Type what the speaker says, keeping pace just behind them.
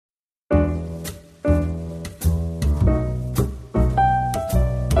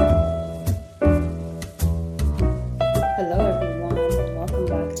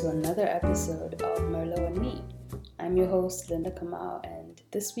your host, Linda Kamal, and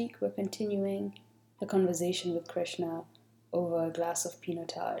this week we're continuing the conversation with Krishna over a glass of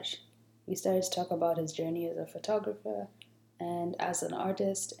Pinotage. We started to talk about his journey as a photographer and as an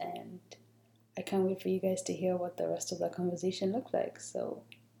artist, and I can't wait for you guys to hear what the rest of that conversation looked like. So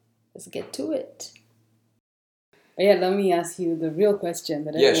let's get to it. But yeah, let me ask you the real question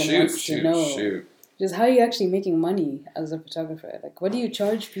that everyone wants to know. Just how are you actually making money as a photographer? Like, what do you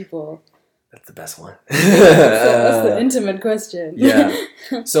charge people? That's the best one. That's the intimate question. Yeah.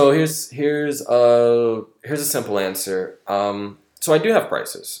 So here's a simple answer. So I do have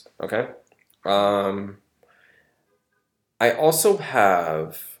prices. Okay. I also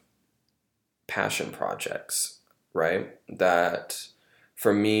have passion projects, right? That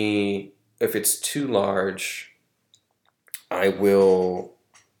for me, if it's too large, I will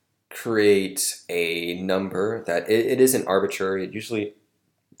create a number that it isn't arbitrary.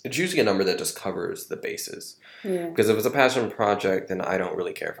 It's usually a number that just covers the bases. Yeah. Because if it's a passion project, then I don't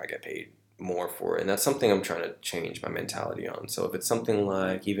really care if I get paid more for it. And that's something I'm trying to change my mentality on. So if it's something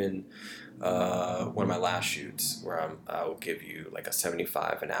like even one of my last shoots where I'll give you like a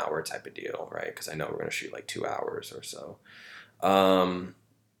 75 an hour type of deal, right? Because I know we're going to shoot like 2 hours or so.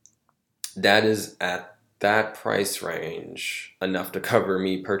 That is at that price range enough to cover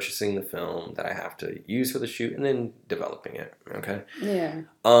me purchasing the film that I have to use for the shoot and then developing it. Okay. Yeah.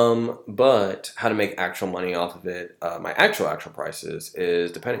 But how to make actual money off of it? My actual prices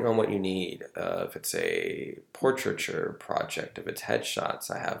is depending on what you need. If it's a portraiture project, if it's headshots,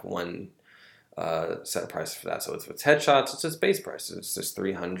 I have one set of prices for that. So if it's headshots, it's just base prices. It's just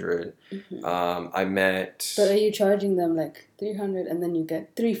 $300. Mm-hmm. But are you charging them like $300 and then you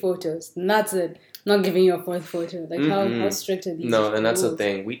get 3 photos and that's it? Not giving you a 4th photo. Like how strict are these? No, and that's the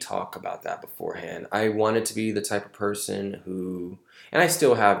thing. We talk about that beforehand. I wanted to be the type of person who, and I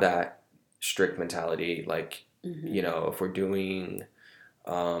still have that strict mentality. Like, if we're doing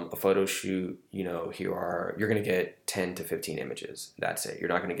a photo shoot, you're going to get 10 to 15 images. That's it. You're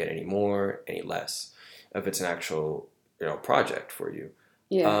not going to get any more, any less. If it's an actual, project for you.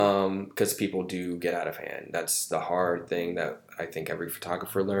 Yeah. Because people do get out of hand. That's the hard thing that I think every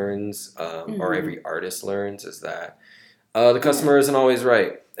photographer learns, or every artist learns, is that the customer isn't always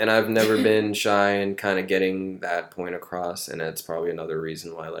right. And I've never been shy in kind of getting that point across. And that's probably another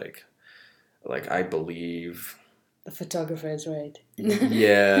reason why, like I believe the photographer is right.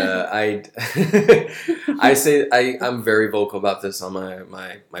 Yeah, I'm very vocal about this on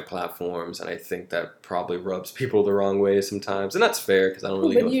my platforms, and I think that probably rubs people the wrong way sometimes, and that's fair because I don't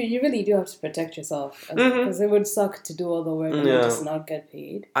really. But you really do have to protect yourself because it would suck to do all the work and just not get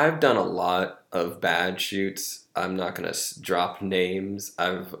paid. I've done a lot of bad shoots. I'm not gonna drop names.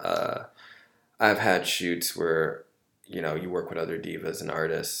 I've had shoots where you work with other divas and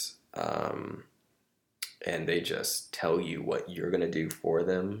artists. And they just tell you what you're going to do for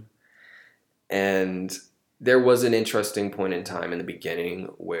them. And there was an interesting point in time in the beginning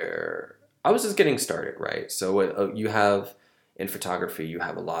where I was just getting started, right? So you have, in photography, you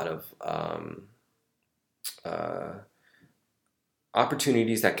have a lot of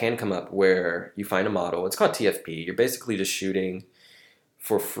opportunities that can come up where you find a model. It's called TFP. You're basically just shooting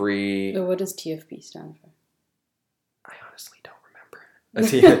for free. But what does TFP stand for? I honestly don't remember.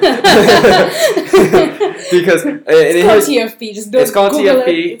 Because it's called TFP. Just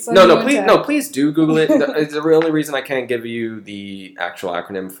don't Google it. Please do Google it. The only reason I can't give you the actual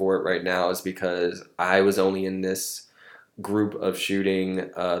acronym for it right now is because I was only in this group of shooting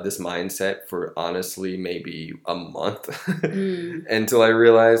this mindset for honestly maybe a month until I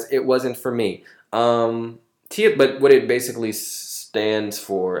realized it wasn't for me. But what it basically stands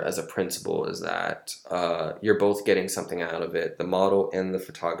for as a principle is that you're both getting something out of it. The model and the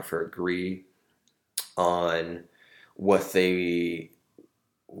photographer agree on what the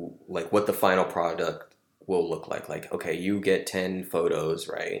final product will look like. Like, okay, you get 10 photos,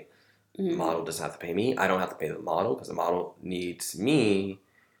 right? The model doesn't have to pay me. I don't have to pay the model because the model needs me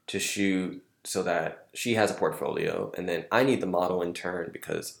to shoot so that she has a portfolio, and then I need the model in turn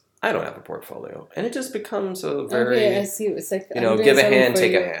because I don't have a portfolio, and it just becomes a very I see. It's like give a hand,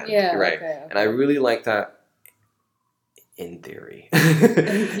 take a hand. Yeah, right. Okay. And I really like that. In theory,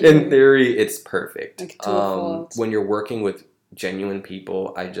 in theory, it's perfect. Like when you're working with genuine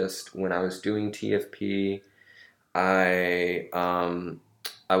people, when I was doing TFP, I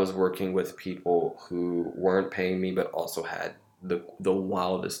was working with people who weren't paying me, but also had the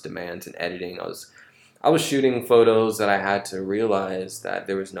wildest demands in editing. I was shooting photos that I had to realize that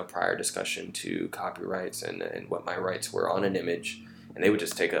there was no prior discussion to copyrights and what my rights were on an image, and they would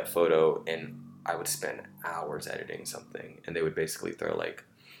just take a photo and I would spend hours editing something, and they would basically throw like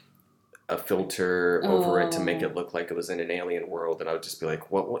a filter over it to make Oh. it look like it was in an alien world, and I would just be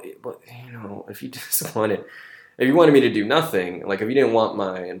like, what, you know, if you just wanted, if you wanted me to do nothing, like if you didn't want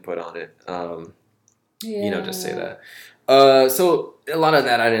my input on it, you know, just say Yeah. that. So a lot of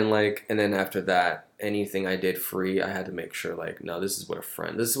that I didn't like, and then after that, anything I did free, I had to make sure, like, no, this is what a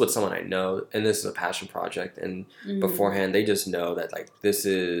friend, this is what someone I know, and this is a passion project, and beforehand, they just know that, like, this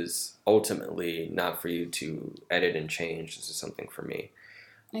is ultimately not for you to edit and change. This is something for me.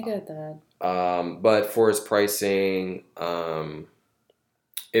 I get that. But for his pricing,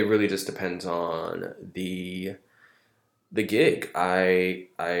 it really just depends on the gig. I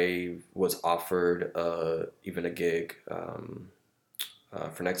was offered even a gig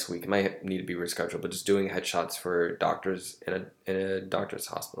for next week. It might need to be rescheduled, but just doing headshots for doctors in a doctor's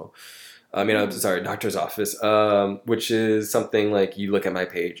hospital. I mean, I'm sorry, doctor's office, which is something like you look at my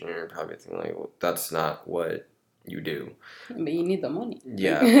page and you're probably thinking like, well, that's not what you do. But you need the money.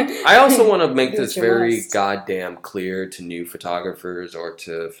 Yeah. I also want to make Do this what you very must. goddamn clear to new photographers or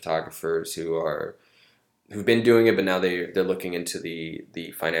to photographers who've been doing it, but now they're looking into the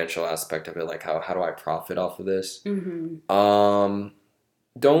financial aspect of it, like how do I profit off of this?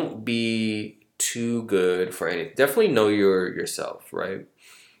 Don't be too good for anything. Definitely know yourself, right?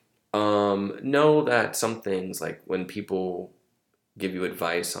 Know that some things, like when people give you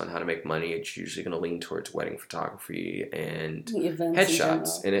advice on how to make money, it's usually going to lean towards wedding photography and Events in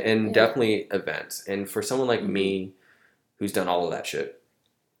headshots general. and Yeah. definitely events. And for someone like me who's done all of that shit,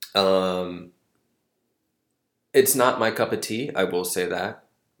 it's not my cup of tea, I will say that.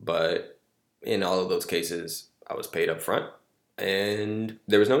 But in all of those cases, I was paid up front and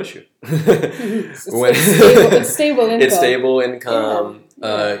there was no issue. It's stable income. It's stable income.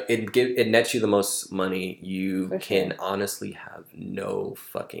 Yeah. It nets you the most money. You For can sure. honestly have no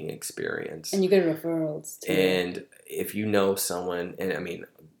fucking experience. And you get referrals too. And if you know someone, and I mean,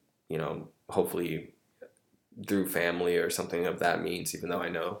 you know, hopefully through family or something of that means, even though I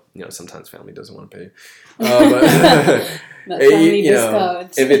know, you know, sometimes family doesn't want to pay. But That family you know,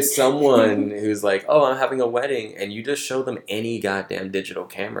 discount. if it's someone who's like, oh, I'm having a wedding, and you just show them any goddamn digital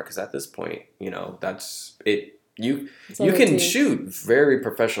camera, because at this point, you know, that's it. You can shoot very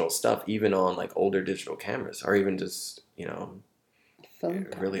professional stuff even on like older digital cameras, or even just, you know, film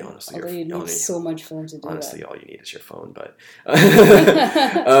really honestly, although you need so much film to do honestly, that. all you need is your phone. But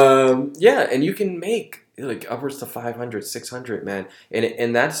yeah, and you can make like upwards to 500, 600, man,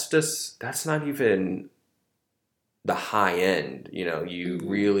 and that's not even the high end. You know, you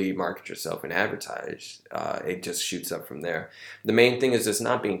really market yourself and advertise, it just shoots up from there. The main thing is just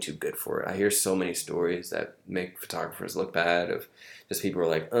not being too good for it. I hear so many stories that make photographers look bad, of just people are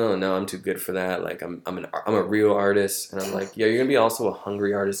like, oh no, I'm too good for that, like I'm a real artist, and I'm like, yeah, you're gonna be also a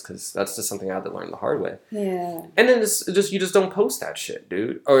hungry artist, because that's just something I had to learn the hard way. Yeah. And then it's just you just don't post that shit,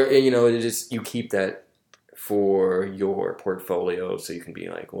 dude, or you know, it just, you keep that for your portfolio so you can be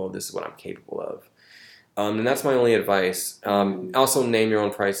like, well, this is what I'm capable of. And that's my only advice. Also, name your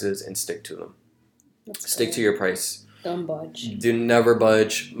own prices and stick to them. Stick to your price. Don't budge. Do never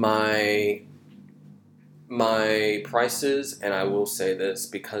budge. My prices, and I will say this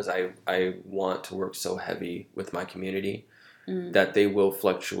because I want to work so heavy with my community, that they will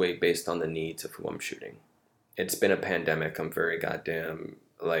fluctuate based on the needs of who I'm shooting. It's been a pandemic. I'm very goddamn,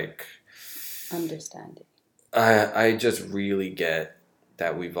 like, understanding. I just really get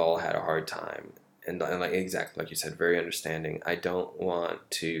that we've all had a hard time. And like, exactly like you said, very understanding. I don't want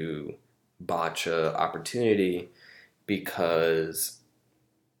to botch a opportunity because,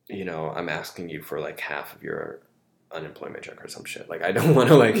 you know, I'm asking you for like half of your unemployment check or some shit. Like, I don't want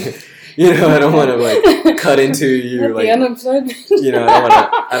to, like, you know, I don't want to like cut into you, Not like, the unemployment. you know,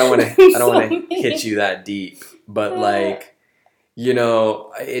 I don't want to hit you that deep. But like, you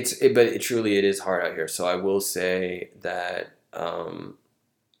know, but it truly, it is hard out here. So I will say that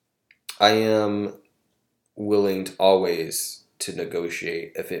I am willing to always to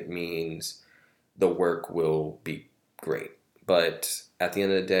negotiate if it means the work will be great. But at the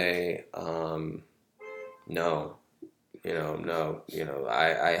end of the day, no,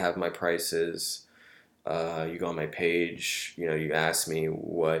 I have my prices. You go on my page, you know, you ask me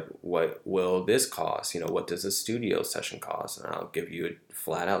what will this cost? You know, what does a studio session cost? And I'll give you a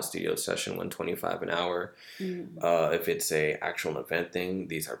flat out studio session, $125 an hour. If it's a actual event thing,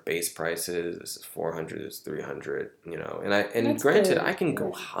 these are base prices. This is $400, this is $300. You know, and That's granted, good. I can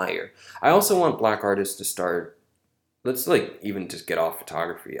go higher. I also want Black artists to start. Let's like even just get off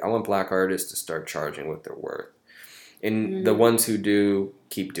photography. I want Black artists to start charging what they're worth. And the ones who do,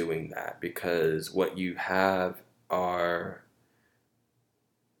 keep doing that, because what you have are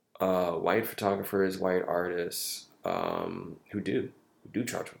white photographers, white artists who do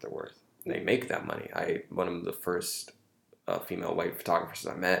charge what they're worth. they make that money. One of the first female white photographers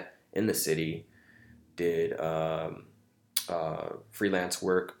I met in the city did freelance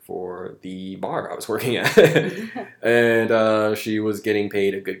work for the bar I was working at. And she was getting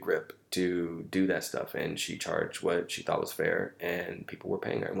paid a good grip to do that stuff, and she charged what she thought was fair, and people were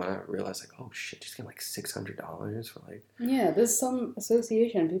paying her. And when I realized, like, oh shit, she's getting like $600 for like... Yeah, there's some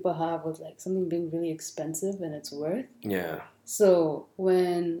association people have with like something being really expensive and its worth. Yeah. So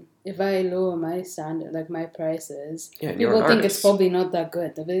if I lower my standard, like my prices, yeah, people think it's probably not that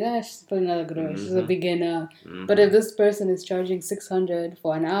good. They're like, ah, she's probably not that good, or she's a beginner. But if this person is charging $600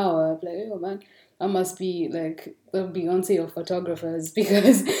 for an hour, I'm like, oh man, I must be like the Beyonce of photographers,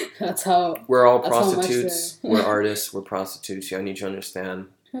 because that's how... We're all prostitutes. We're artists. We're prostitutes. Yeah, I need you to understand.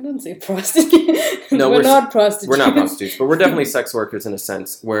 I don't say prostitute. No, we're not prostitutes. We're not prostitutes, but we're definitely sex workers in a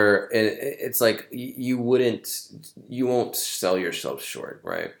sense where it's like you won't sell yourself short,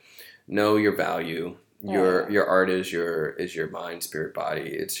 right? Know your value. Your art is your mind, spirit, body.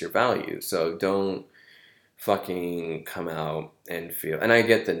 It's your value. So don't fucking come out and feel... And I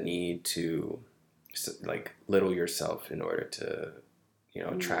get the need to like little yourself in order to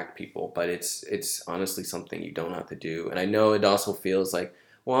attract people, but it's honestly something you don't have to do. And I know it also feels like,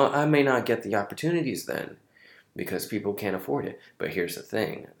 well, I may not get the opportunities then because people can't afford it. But here's the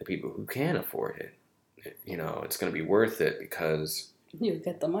thing: the people who can afford it, it's going to be worth it because you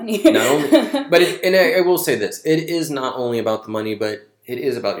get the money. Not only, but I will say this: it is not only about the money, but it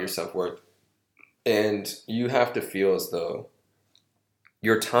is about your self-worth, and you have to feel as though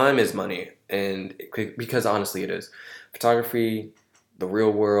your time is money, and because honestly, it is. Photography, the real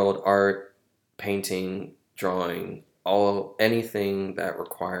world, art, painting, drawing. Anything that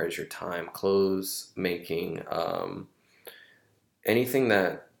requires your time, clothes making, anything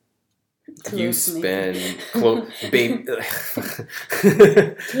that you spend, clothes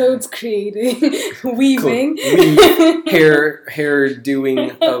creating, weaving, hair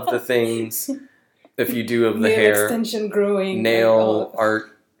doing of the things. If you do of the hair, extension, growing, nail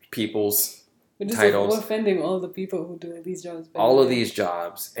art, people's titles. We're offending all the people who do these jobs. All of these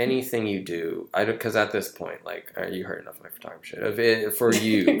jobs, anything you do, because at this point, like, you heard enough of my photography shit. For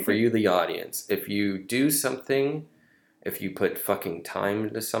you, the audience, if you do something, if you put fucking time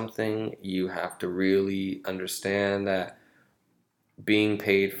into something, you have to really understand that being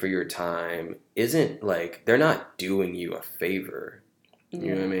paid for your time isn't like, they're not doing you a favor.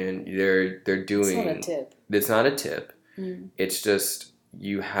 You know what I mean? They're doing... It's not a tip. It's not a tip. It's just,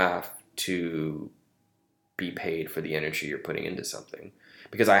 you have to be paid for the energy you're putting into something.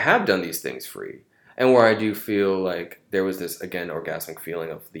 Because I have done these things free, and where I do feel like there was this, again, orgasmic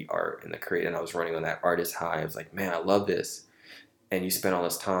feeling of the art and the create, and I was running on that artist high. I was like, man, I love this. And you spend all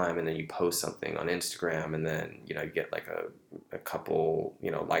this time, and then you post something on Instagram, and then you get like a couple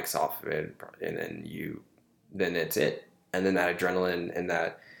likes off of it, and then it's it. And then that adrenaline and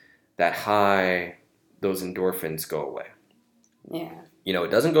that high, those endorphins go away. Yeah.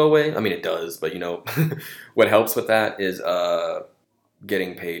 It doesn't go away. I mean, it does, but what helps with that is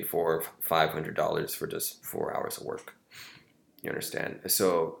getting paid for $500 for just 4 hours of work. You understand?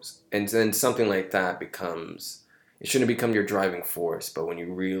 So, and then something like that becomes, it shouldn't become your driving force, but when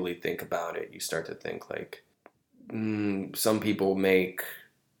you really think about it, you start to think like, some people make,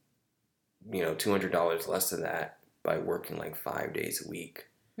 $200 less than that by working like 5 days a week.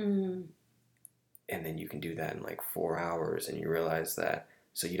 Mm. And then you can do that in like 4 hours, and you realize that,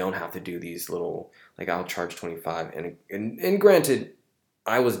 so you don't have to do these little, like, I'll charge $25, and granted,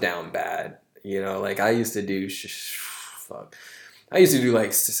 I was down bad, like I used to do I used to do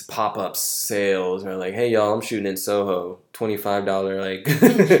like pop-up sales, or like, hey y'all, I'm shooting in Soho, $25, like,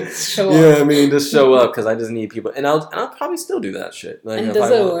 show up. Yeah, I mean, just show up because I just need people, and I'll probably still do that shit. Like, and does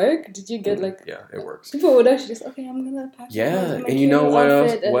it work? Did you get like? Yeah, it works. People would actually just, okay, I'm gonna pack. Yeah, and you know what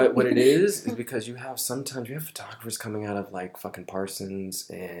else? What it is because sometimes you have photographers coming out of like fucking Parsons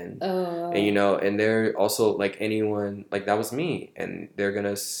and and they're also like anyone, like that was me, and they're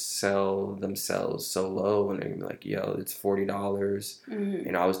gonna sell themselves so low, and they're gonna be like, yo, it's $40.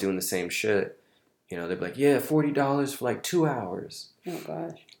 Mm-hmm. I was doing the same shit. They'd be like, yeah, $40 for like 2 hours. Oh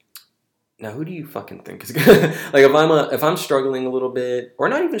gosh. Now, who do you fucking think is gonna like if I'm struggling a little bit, or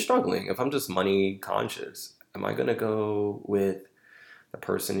not even struggling, if I'm just money conscious, am I gonna go with the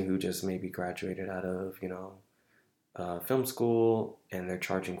person who just maybe graduated out of film school and they're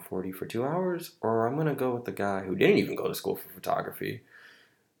charging $40 for 2 hours, or I'm gonna go with the guy who didn't even go to school for photography,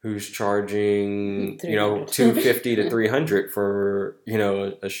 who's charging $250 to $300 for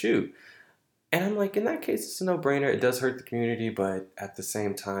a shoot? And I'm like, in that case, it's a no-brainer. It does hurt the community, but at the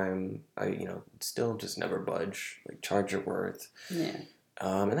same time, I still just never budge. Like, charge your worth. Yeah.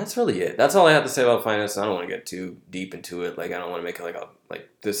 And that's really it. That's all I have to say about finance. I don't want to get too deep into it. Like, I don't want to make it like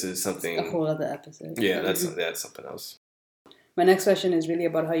this is something. A whole other episode. Yeah, that's something else. My next question is really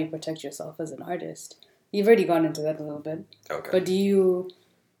about how you protect yourself as an artist. You've already gone into that a little bit. Okay. But do you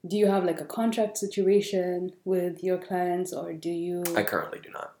have like a contract situation with your clients, or do you? I currently do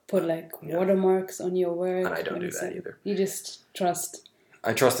not put like watermarks on your work. And I don't do that either. You just trust.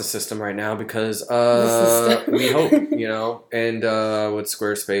 I trust the system right now because we hope, and with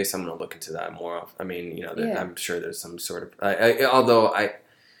Squarespace, I'm going to look into that more. I mean, I'm sure there's some sort of, although I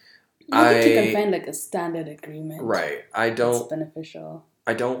think you can find like a standard agreement. Right. That's beneficial.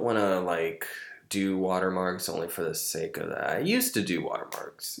 I don't want to like do watermarks only for the sake of that. I used to do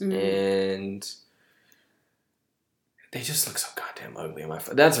watermarks and they just look so goddamn ugly on my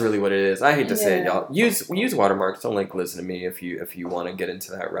phone. That's really what it is. I hate to say it, y'all. Use watermarks. Don't like listen to me if you want to get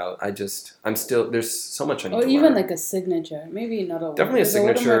into that route. I'm still there's so much I need to even learn. Like a signature, maybe not a definitely a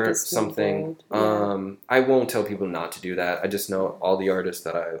signature, a something. I won't tell people not to do that. I just know all the artists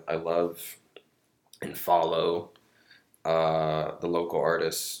that I love and follow, the local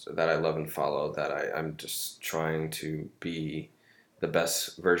artists that I love and follow. That I'm just trying to be the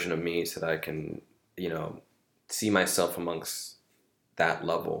best version of me so that I can see myself amongst that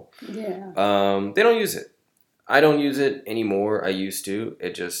level. Yeah. They don't use it. I don't use it anymore. I used to.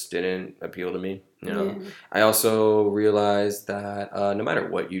 It just didn't appeal to me. Yeah. I also realized that no matter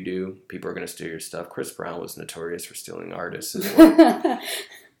what you do, people are going to steal your stuff. Chris Brown was notorious for stealing artists as well.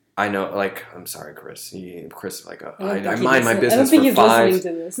 I know, like, I'm sorry, Chris. Chris, like, I mind my business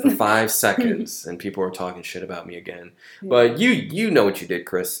for 5 seconds, and people are talking shit about me again. Yeah. But you know what you did,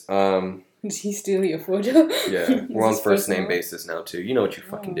 Chris. Did he steal your photo? Yeah, we're on first name basis now too. You know what you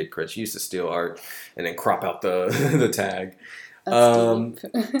fucking did, Chris. You used to steal art and then crop out the tag.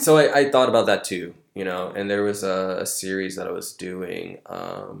 So I thought about that too, and there was a series that I was doing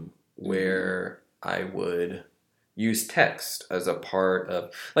where I would use text as a part of,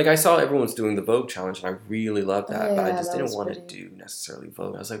 like, I saw everyone was doing the Vogue challenge and I really loved that, but I just didn't want to do necessarily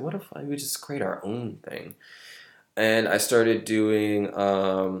Vogue. I was like, what if we just create our own thing? And I started doing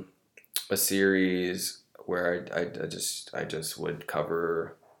a series where I just would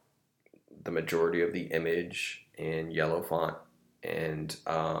cover the majority of the image in yellow font, and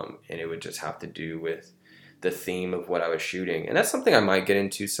it would just have to do with the theme of what I was shooting. And that's something I might get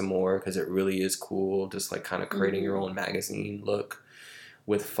into some more because it really is cool, just like kind of creating your own magazine look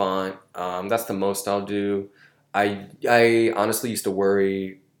with font. That's the most I'll do. I honestly used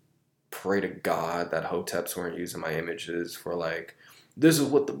to pray to God that Hoteps weren't using my images for like, this is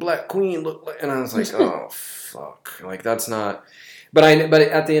what the Black Queen looked like, and I was like, oh fuck, like that's not. But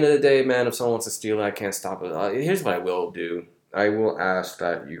at the end of the day, man, if someone wants to steal it, I can't stop it. Here's what I will do: I will ask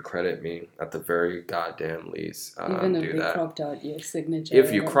that you credit me at the very goddamn least. Even if they cropped out your signature.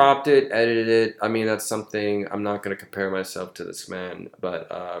 If you cropped it, edited it, I mean that's something. I'm not gonna compare myself to this man,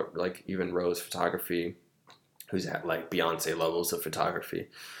 but like even Rose Photography, who's at like Beyonce levels of photography.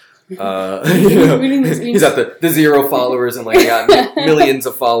 He's at the 0 followers and like got millions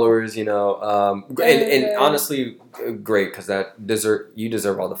of followers, and honestly, great, because you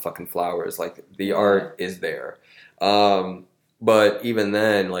deserve all the fucking flowers. Like the art is there, but even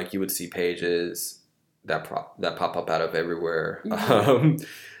then, like you would see pages that pop up out of everywhere on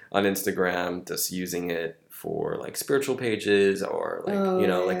Instagram, just using it for like spiritual pages or like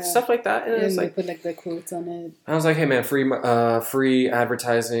like stuff like that, and it's like put like the quotes on it. I was like, hey man, free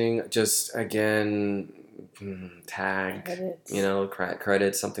advertising, just again tag credits.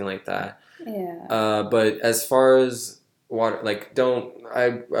 Credits, something like that. Yeah. But as far as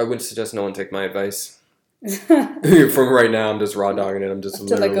I would suggest no one take my advice. From right now, I'm just raw dogging it. I'm just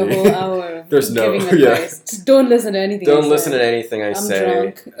after literally like a whole hour of there's giving advice. Just don't listen to anything. Don't listen to anything I I'm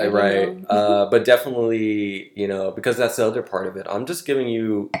say. Drunk. Right. But definitely, because that's the other part of it. I'm just giving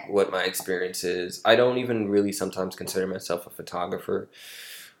you what my experience is. I don't even really sometimes consider myself a photographer.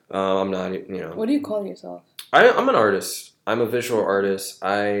 I'm not. What do you call yourself? I'm an artist. I'm a visual artist.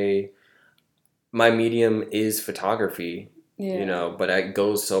 My medium is photography. Yeah. But it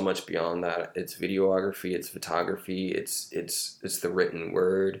goes so much beyond that. It's videography, it's photography, it's the written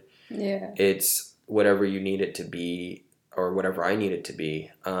word. Yeah. It's whatever you need it to be or whatever I need it to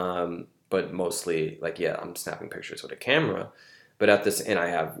be. But mostly I'm snapping pictures with a camera. But and I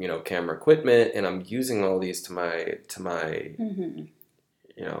have, camera equipment and I'm using all these to my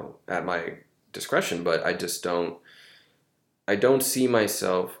at my discretion, but I don't see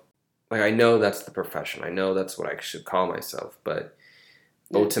myself. Like, I know that's the profession. I know that's what I should call myself. But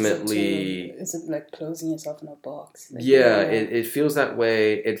ultimately... Is it like closing yourself in a box? Like, it feels that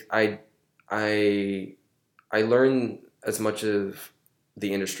way. I learn as much of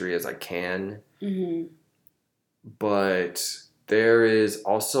the industry as I can. Mm-hmm. But there is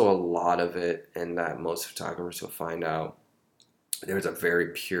also a lot of it, and that most photographers will find out there's a very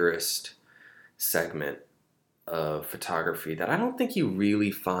purist segment of photography that I don't think you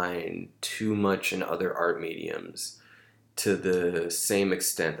really find too much in other art mediums to the same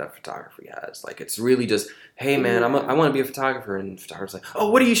extent that photography has. Like, it's really just, hey man, I want to be a photographer, and the photographer's like, oh,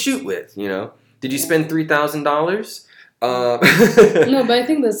 what do you shoot with? You know, did you spend $3,000? No, but I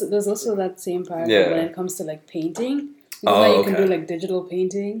think there's also that same part when it comes to like painting. Because now you can do like digital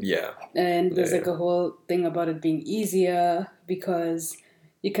painting. Yeah. And there's like a whole thing about it being easier because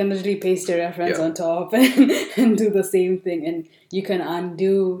you can literally paste your reference on top and do the same thing, and you can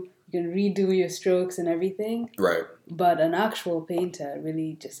redo your strokes and everything. Right. But an actual painter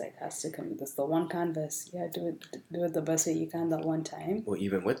really just like has to come with this the one canvas. Yeah, do it the best way you can that one time. Well,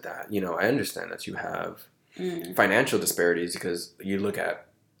 even with that, you know, I understand that you have financial disparities because you look at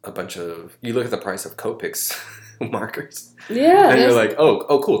the price of Copics markers. Yeah. And you're like,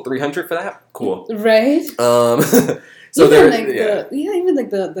 oh, cool, $300 for that? Cool. Right. So even even like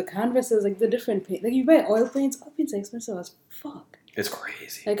the canvases, like the different paint. Like you buy oil paints are expensive as fuck. It's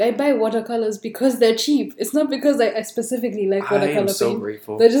crazy. Like I buy watercolors because they're cheap. It's not because I specifically like watercolor paint. I am so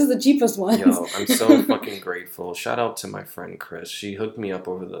grateful. They're just the cheapest ones. Yo, I'm so fucking grateful. Shout out to my friend Chris. She hooked me up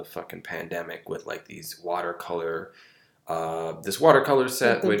over the fucking pandemic with like these watercolor set,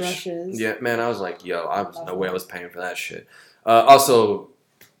 with the brushes. Yeah, man, I was like, yo, I was no way I was paying for that shit. Also,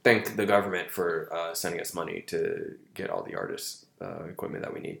 thank the government for sending us money to get all the artists equipment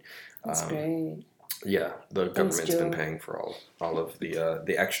that we need. That's great. Yeah, the government's been paying for all of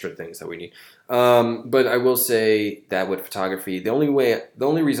the extra things that we need. But I will say that with photography, the only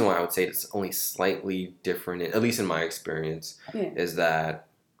reason why I would say it's only slightly different, at least in my experience, is that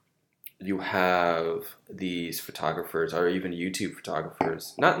you have these photographers or even YouTube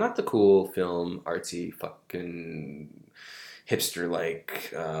photographers, not the cool film artsy fucking hipster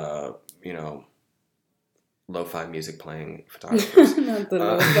like lo-fi music playing photographers. Not the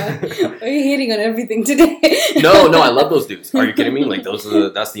lo-fi. Are you hating on everything today? No, I love those dudes. Are you kidding me? Like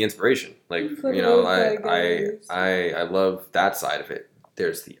that's the inspiration. Like, you know, I love that side of it.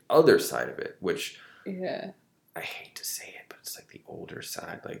 There's the other side of it, which I hate to say it, but it's like the older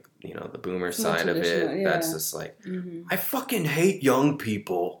side, like, you know, the boomer side of it. Yeah. That's just like, I fucking hate young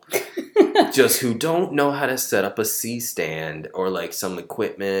people just who don't know how to set up a C-stand or like some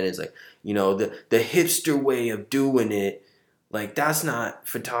equipment. Is like, you know, the hipster way of doing it. Like, that's not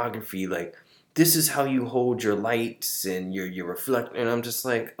photography. Like, this is how you hold your lights and your reflect. And I'm just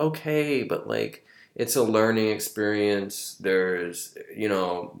like, okay, but like, it's a learning experience. There's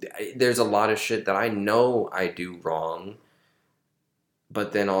a lot of shit that I know I do wrong,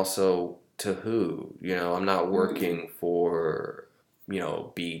 but then also to who? You know, I'm not working for, you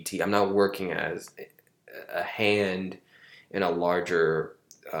know, BT. I'm not working as a hand in a larger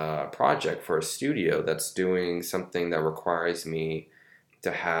project for a studio that's doing something that requires me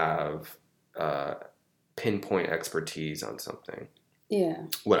to have pinpoint expertise on something. Yeah.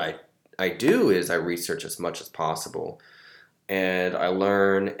 What I do is I research as much as possible, and I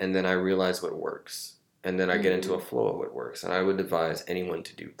learn, and then I realize what works, and then I get into a flow of what works, and I would advise anyone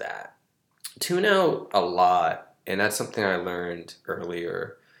to do that. Tune out a lot, and that's something I learned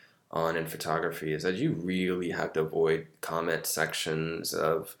earlier on in photography, is that you really have to avoid comment sections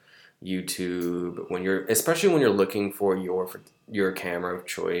of YouTube especially when you're looking for your camera of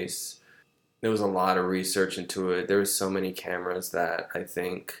choice. There was a lot of research into it. There was so many cameras that I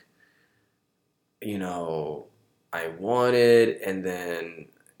think, you know, I wanted, and then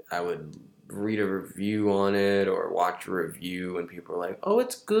I would read a review on it or watch a review, and people were like, oh,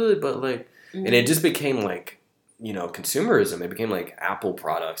 it's good, but like, and it just became like, you know, consumerism. It became like Apple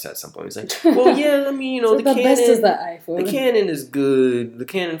products at some point. It's like, well, yeah, I mean, you know, so the Canon, best is the iPhone. The Canon is good. The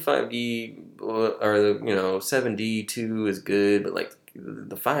Canon 5D or the, you know, 7D2 is good, but like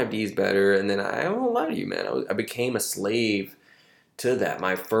the 5D is better. And then I won't lie to you, man, I became a slave to that.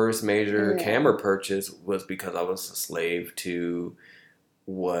 My first major camera purchase was because I was a slave to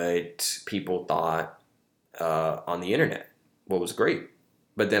what people thought on the internet, what was great.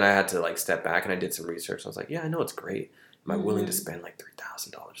 But then I had to like step back and I did some research. I was like, yeah, I know it's great. Am I willing to spend like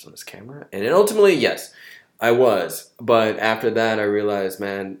 $3,000 on this camera? And then ultimately, yes, I was. But after that, I realized,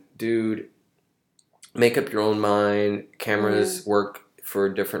 man, dude, make up your own mind. Cameras work for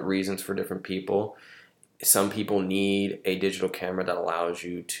different reasons for different people. Some people need a digital camera that allows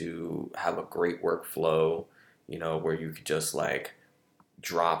you to have a great workflow, you know, where you could just like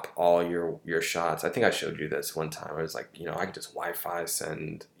drop all your shots. I think I showed you this one time. I was like, you know, I could just Wi-Fi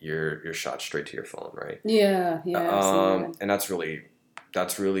send your shots straight to your phone, right? Yeah. And that's really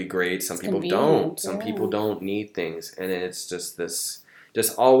that's really great. Some It's people don't. convenient. Some Yeah. people don't need things, and it's just this.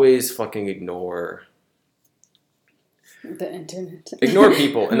 Just always fucking The internet. ignore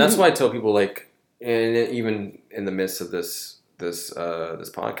people, and that's why I tell people like, and even in the midst of this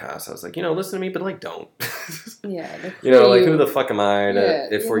podcast, I was like, listen to me, but like, don't. Yeah. Like Like who the fuck am I Yeah,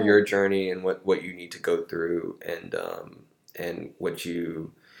 if for your journey and what you need to go through and what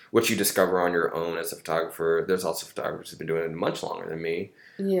you discover on your own as a photographer. There's also photographers who've been doing it much longer than me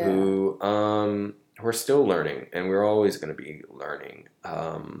Yeah. who are still learning, and we're always going to be learning.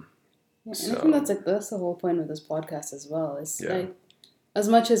 Yeah, and So- I think that's the whole point of this podcast as well. It's Yeah. like, as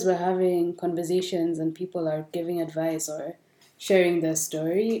much as we're having conversations and people are giving advice or sharing their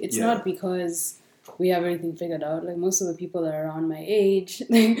story, it's Yeah. not because we have everything figured out. Like, most of the people that are around my age,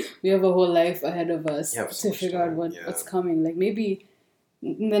 we have a whole life ahead of us Yeah, so to much figure time, out yeah. what's coming. Like, maybe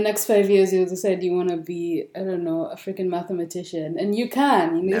in the next 5 years, you decide you want to be, I don't know, a freaking mathematician. And you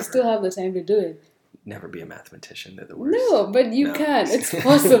can. You Never. still have the time to do it. Never be a mathematician. They're the worst. No, but you No. can. It's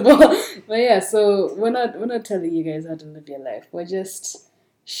possible. But yeah, so we're not telling you guys how to live your life. We're just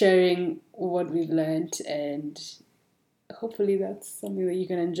sharing what we've learned, and hopefully that's something that you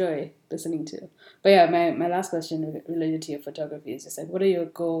can enjoy listening to. But yeah, my last question related to your photography is just like, what are your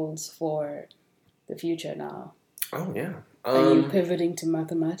goals for the future now? Oh yeah. Are you pivoting to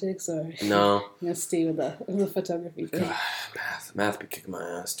mathematics, or No. you gonna stay with the photography thing? God, math be kicking my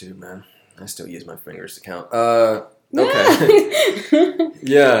ass too, man. I still use my fingers to count. Okay.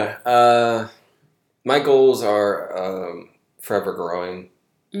 Yeah. My goals are forever growing,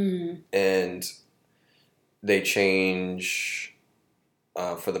 and they change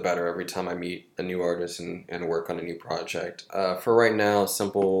for the better every time I meet a new artist and work on a new project. For right now,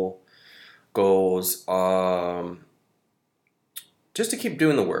 simple goals. Just to keep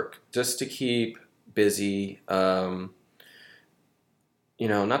doing the work, just to keep busy.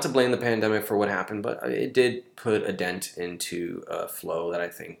 Not to blame the pandemic for what happened, but it did put a dent into a flow that I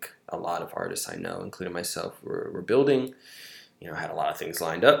think a lot of artists I know, including myself, were building. I had a lot of things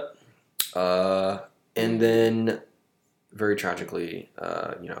lined up. And then, very tragically,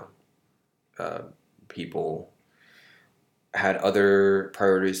 people had other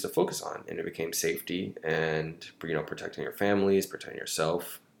priorities to focus on, and it became safety and, protecting your families, protecting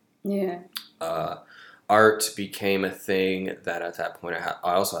yourself. Yeah. Art became a thing that at that point I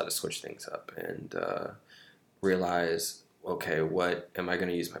also had to switch things up and realize, okay, what am I going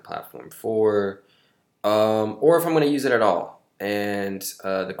to use my platform for? Or if I'm going to use it at all. And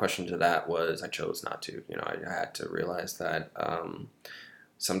the question to that was I chose not to. I had to realize that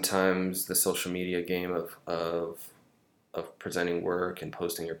sometimes the social media game of presenting work and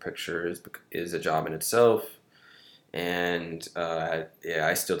posting your pictures is a job in itself. And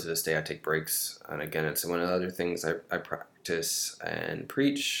I still to this day I take breaks, and again it's one of the other things I practice and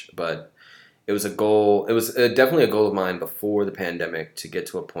preach. But it was a goal. It was definitely a goal of mine before the pandemic to get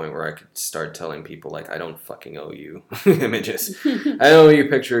to a point where I could start telling people like I don't fucking owe you images. I owe you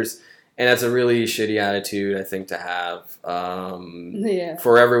pictures, and that's a really shitty attitude I think to have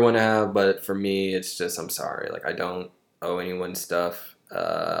for everyone to have. But for me, it's just I'm sorry. Like I don't owe anyone stuff.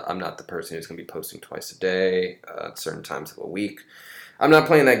 I'm not the person who's going to be posting twice a day at certain times of a week. I'm not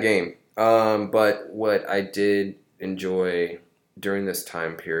playing that game. But what I did enjoy during this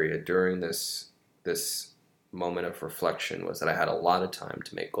time period, during this moment of reflection, was that I had a lot of time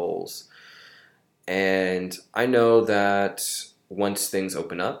to make goals. And I know that once things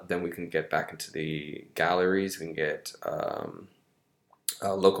open up, then we can get back into the galleries. We can get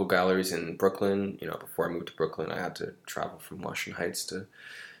local galleries in Brooklyn. Before I moved to Brooklyn, I had to travel from Washington Heights to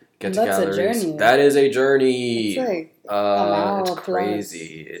get to galleries. That's a journey. That is a journey. It's like an hour it's plus.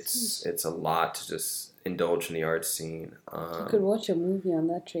 crazy. It's a lot to just indulge in the art scene. You could watch a movie on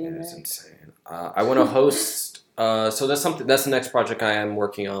that train, It's right? insane. I want to host. So that's the next project I am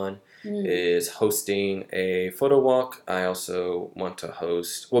working on. Is hosting a photo walk. I also want to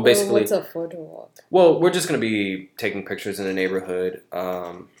host. Well, basically, what's a photo walk? Well, we're just going to be taking pictures in the neighborhood.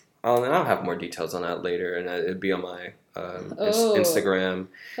 I'll have more details on that later, and it'd be on my Instagram.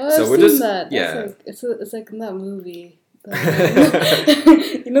 Oh, So I've we're seen just that. yeah. It's like in that movie.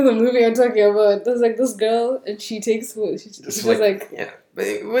 The movie I'm talking about. There's like this girl, and she takes she's like yeah. But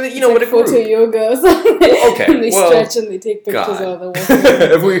what a photo group. yoga or something. Okay, And they stretch and they take pictures while they're walking.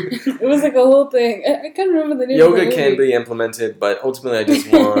 It was like a whole thing. I can't remember the name. Yoga of the can movie. be implemented, but ultimately I just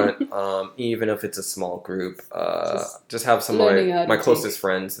want, even if it's a small group, just have some of my closest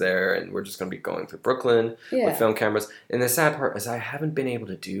friends there, and we're just going to be going through Brooklyn with film cameras. And the sad part is I haven't been able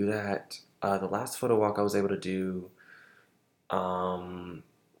to do that. The last photo walk I was able to do with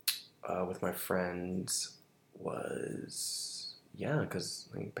my friends was Yeah, because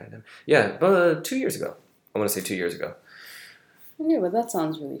pandemic. Yeah, but 2 years ago. I want to say 2 years ago. Yeah, but that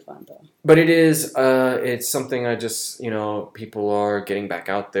sounds really fun though. But it is. It's something I just people are getting back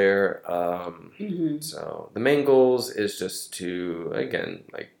out there. So the main goals is just to again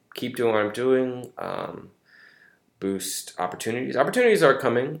keep doing what I'm doing. Boost opportunities. Opportunities are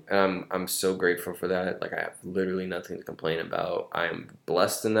coming, and I'm so grateful for that. Like I have literally nothing to complain about. I am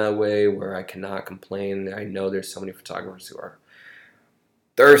blessed in that way where I cannot complain. I know there's so many photographers who are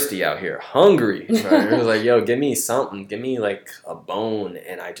thirsty out here, hungry. Right? It was like, yo, give me something, give me like a bone,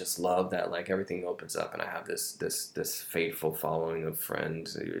 and I just love that like everything opens up, and I have this faithful following of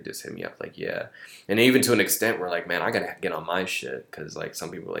friends who just hit me up like, yeah, and even to an extent where like, man, I gotta get on my shit because like some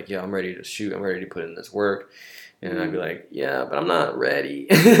people are like, yeah, I'm ready to shoot, I'm ready to put in this work. And I'd be like, yeah, but I'm not ready.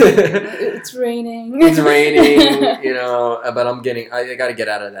 It's raining. It's raining, but I got to get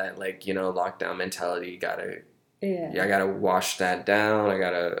out of that, lockdown mentality. I got to wash that down. I got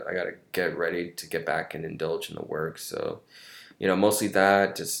to get ready to get back and indulge in the work. So, mostly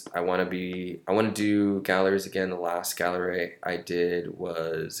that, just, I want to do galleries again. The last gallery I did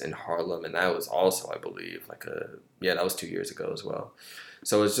was in Harlem, and that was also, I believe, that was 2 years ago as well.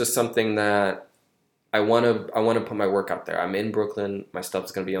 So it's just something that, I want to put my work out there. I'm in Brooklyn. My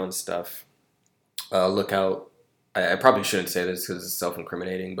stuff's going to be on Stuff. Look out. I probably shouldn't say this because it's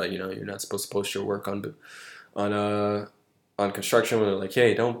self-incriminating, but you're not supposed to post your work on construction when they're like,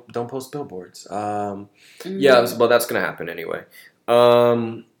 hey, don't post billboards. Yeah, well, that's going to happen anyway.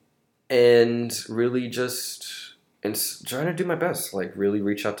 And really just trying to do my best, like really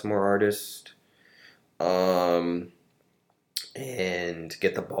reach out to more artists. And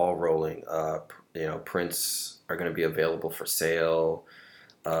get the ball rolling up. Prints are going to be available for sale.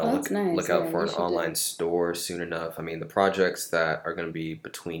 That's nice. Look out for an online store soon enough. I mean, the projects that are going to be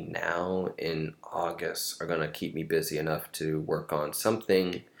between now and August are going to keep me busy enough to work on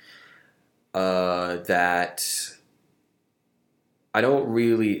something that I don't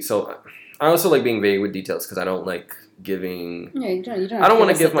really... So I also like being vague with details because I don't like giving... Yeah, you don't I don't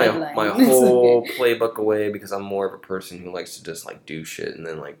want to give my whole playbook away because I'm more of a person who likes to just do shit and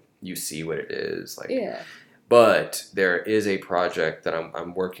then you see what it is. Yeah. But there is a project that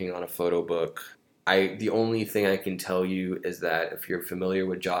I'm working on, a photo book. The only thing I can tell you is that if you're familiar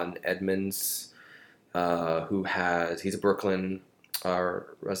with John Edmonds, he's a Brooklyn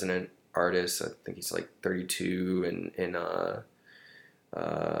resident artist. I think he's 32 and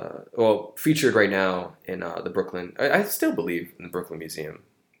featured right now in the Brooklyn. I still believe in the Brooklyn Museum,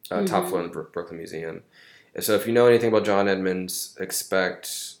 top floor in the Brooklyn Museum. So if you know anything about John Edmonds,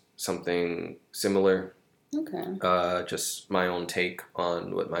 expect something similar. Okay. Just my own take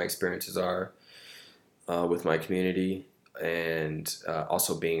on what my experiences are with my community, and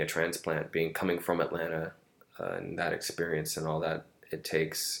also being a transplant, coming from Atlanta, and that experience and all that it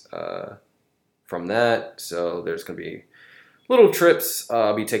takes from that. So there's going to be little trips.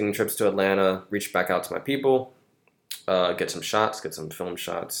 I'll be taking trips to Atlanta, reach back out to my people, get some film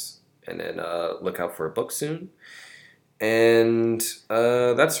shots, and then look out for a book soon. And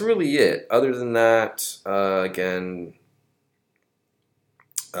that's really it. Other than that, again,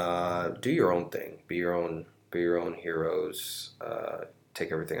 do your own thing. Be your own heroes.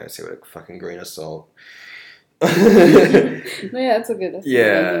 Take everything I say with a fucking grain of salt. Yeah, that's a good.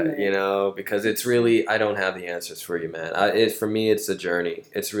 Because it's really, I don't have the answers for you, man. For me, it's a journey.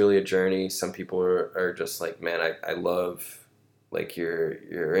 It's really a journey. Some people are just like, man, I love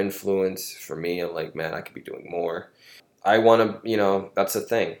your influence. For me, I'm like, man, I could be doing more. I want to, that's the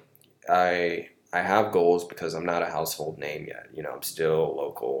thing. I have goals because I'm not a household name yet. I'm still a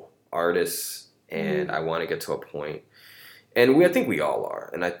local artist, and I want to get to a point. And I think we all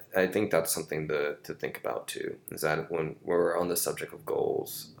are. And I think that's something to think about too, is that when we're on the subject of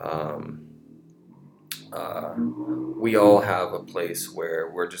goals, we all have a place where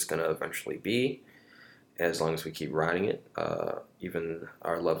we're just going to eventually be, as long as we keep riding it. Even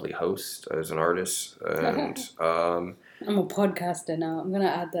our lovely host is an artist, and I'm a podcaster now. I'm gonna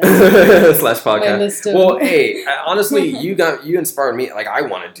add that slash podcast. Well, hey, honestly, you inspired me. I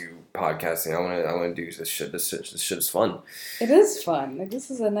want to do podcasting. I want to do this shit. This shit is fun. It is fun. This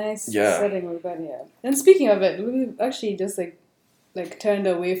is a nice setting we've got here. And speaking of it, we've actually just turned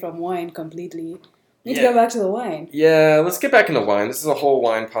away from wine completely. We need to go back to the wine. Yeah, let's get back into wine. This is a whole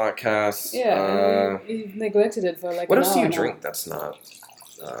wine podcast. Yeah, we've neglected it for what else do you drink that's not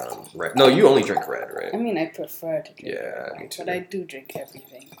red? No, you only drink red, right? I mean, I prefer to drink red wine, me too. but I do drink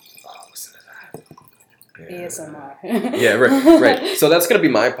everything. Oh, listen to that. ASMR. Yeah, right. So that's gonna be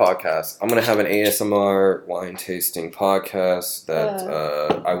my podcast. I'm gonna have an ASMR wine tasting podcast that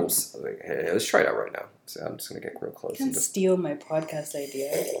I will. Hey, let's try it out right now. So I'm just gonna get real close. You can't steal my podcast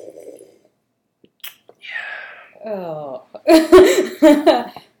idea. Yeah. Oh.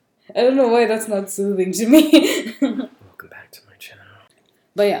 I don't know why that's not soothing to me. Welcome back to my channel.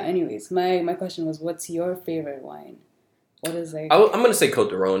 But yeah, anyways, my question was, what's your favorite wine? What is like? I'm gonna say Côte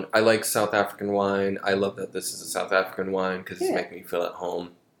d'Aron. I like South African wine. I love that this is a South African wine because it's making me feel at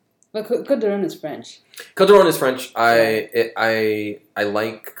home. But Côte d'Aron is French. Côte d'Aron is French. I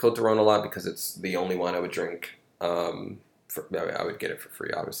like Côte d'Aron a lot because it's the only wine I would drink. I would get it for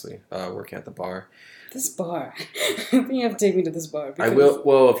free, obviously. Working at the bar. This bar. You have to take me to this bar. I will.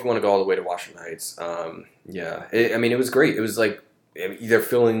 Well, if you want to go all the way to Washington Heights, yeah. It was great. It was like they're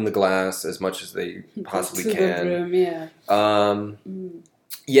filling the glass as much as they possibly can. The brim, yeah.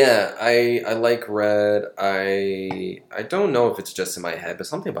 Yeah, I like red. I don't know if it's just in my head, but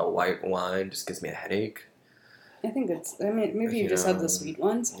something about white wine just gives me a headache. I think maybe you just have the sweet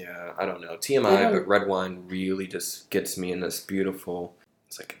ones. Yeah, I don't know. TMI, but red wine really just gets me in this beautiful.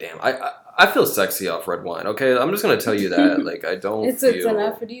 It's like, damn, I feel sexy off red wine. Okay, I'm just gonna tell you that. Like, I don't. It's an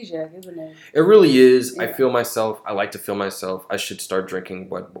aphrodisiac, isn't it? It really is. Yeah. I feel myself. I like to feel myself. I should start drinking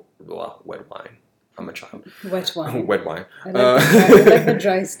wet wine. I'm a child. Wet wine. Wet wine. I like the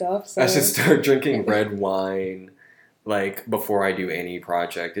dry stuff. So. I should start drinking red wine, like, before I do any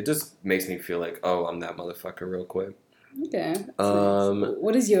project. It just makes me feel like, oh, I'm that motherfucker real quick. Okay. Nice.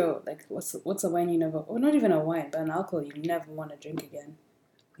 What is your, like, what's a wine you never, or not even a wine, but an alcohol you never want to drink again?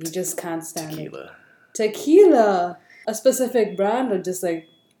 You just can't stand Tequila. it. Tequila. A specific brand or just like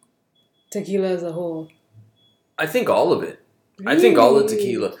tequila as a whole? I think all of it. Really? I think all of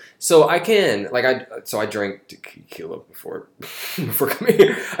tequila. So I drank tequila before coming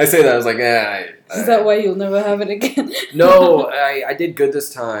here. I say that I was like, Is that why you'll never have it again? No, I did good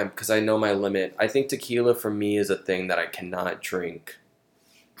this time because I know my limit. I think tequila for me is a thing that I cannot drink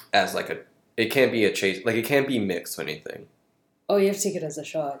as like it can't be a chase, like it can't be mixed with anything. Oh, you have to take it as a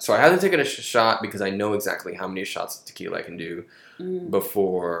shot. So I have to take it as a shot because I know exactly how many shots of tequila I can do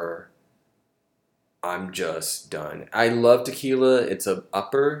before I'm just done. I love tequila. It's a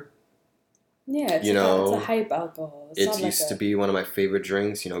upper. Yeah, it's a hype alcohol. It used to be one of my favorite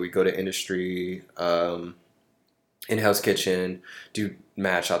drinks. We go to industry, in-house kitchen, do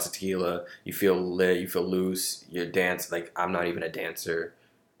mad shots of tequila. You feel lit, you feel loose, you dance. Like, I'm not even a dancer,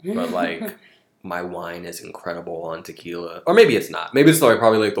 but like, my wine is incredible on tequila. Or maybe it's not. Maybe it's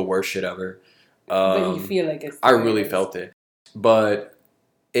probably like the worst shit ever. But you feel like it's... I really felt it. But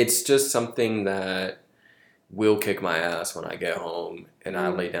it's just something that will kick my ass when I get home and I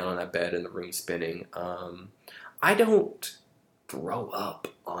lay down on that bed and the room spinning. I don't throw up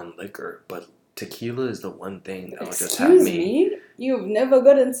on liquor, but tequila is the one thing that will just have me. Excuse me? You've never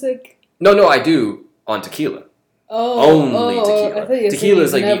gotten sick? No, I do on tequila. Only tequila. Tequila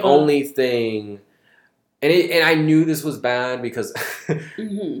is like the only thing, and I knew this was bad because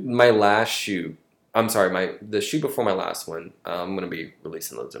my last shoot. I'm sorry, the shoot before my last one. I'm gonna be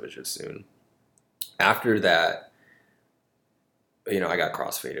releasing those images soon. After that, I got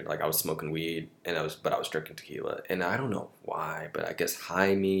crossfaded. Like I was smoking weed, but I was drinking tequila, and I don't know why, but I guess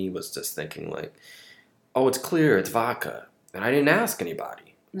high me was just thinking like, oh, it's clear, it's vodka, and I didn't ask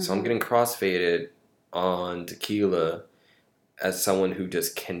anybody, so I'm getting crossfaded on tequila as someone who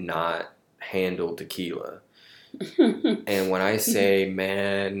just cannot handle tequila. And when I say,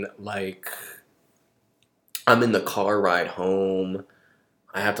 man, like, I'm in the car ride home,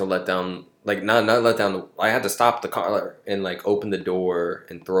 I have to let down, like, not let down, I had to stop the car and, like, open the door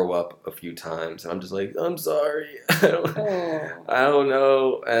and throw up a few times. And I'm just like, I'm sorry. I don't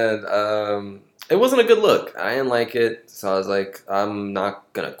know. And it wasn't a good look. I didn't like it. So I was like, I'm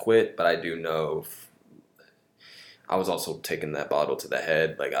not going to quit, but I do know I was also taking that bottle to the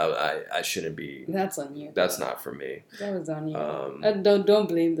head. Like, I shouldn't be. That's on you. That's not for me. That was on you. Don't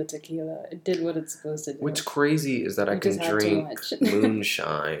blame the tequila. It did what it's supposed to do. What's crazy is that I can drink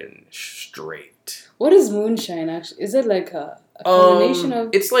moonshine straight. What is moonshine, actually? Is it like a combination of...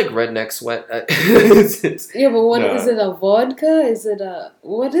 It's like redneck sweat. Yeah, but what is it? A vodka? Is it a...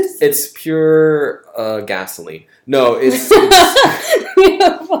 What is... It's pure gasoline. No, it's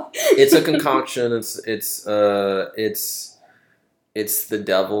it's a concoction. It's the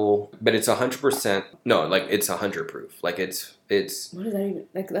devil, but it's 100%. No, like it's 100 proof. Like it's. What is that even?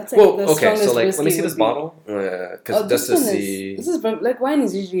 Like that's like the strongest so like whiskey let me see this bottle, because just to see. This is like wine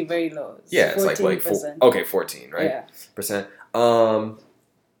is usually very low. It's like 14, right? Yeah. Percent. But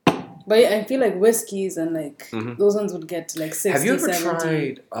I feel like whiskeys and like those ones would get to like 60, Have you ever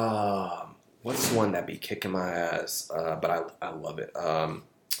 70. tried what's one that be kicking my ass? But I love it.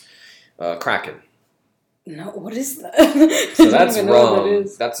 Kraken. No, what is that? So that's even know what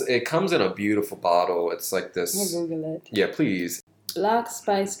that rum. is. It comes in a beautiful bottle. It's like I'll this. Google it. Yeah, please. Black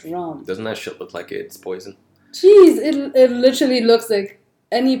spiced rum. Doesn't that shit look like it's poison? Jeez, it literally looks like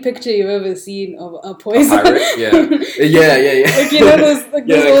any picture you've ever seen of a A poison. pirate? Yeah. Yeah. Like, you know those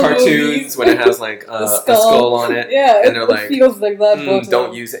those old cartoons movies? when it has like The a skull on it. Yeah, and they're it like, feels like that bottle.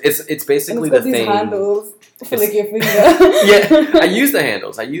 don't use it. It's And basically it's got the these thing. handles for like It's- your finger. Yeah, I use the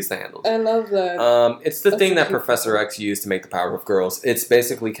handles. I love that. It's the That's thing a that cute Professor bottle. X used to make the Powerpuff Girls. It's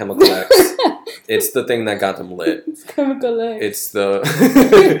basically Chemical X. It's the thing that got them lit. It's chemical X. It's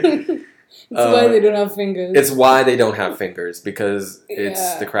the. It's why they don't have fingers. It's why they don't have fingers, because it's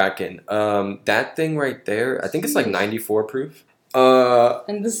Yeah. the Kraken. That thing right there, I think it's like 94 proof.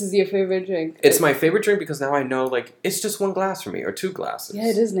 And this is your favorite drink. It's my favorite drink because now I know, like, it's just one glass for me, or 2 glasses. Yeah,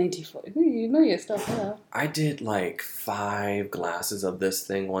 it is 94. You know your stuff, yeah. I did like 5 glasses of this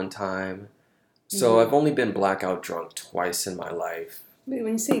thing one time. So Mhm. I've only been blackout drunk twice in my life. Wait,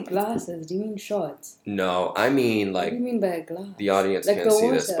 when you say glasses, do you mean shots? No, I mean, What do like, you mean by a glass? the audience Like can't the see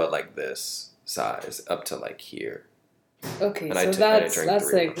this, water. but like this size up to like here. Okay, And so I that's drank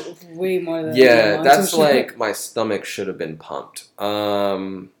 3 like way more than Yeah, the that's amount of like my stomach should have been pumped.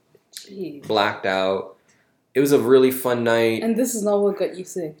 Jeez. Blacked out. It was a really fun night. And this is not what got you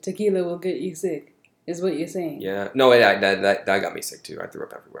sick. Tequila will get you sick, is what you're saying. Yeah. No, that got me sick too. I threw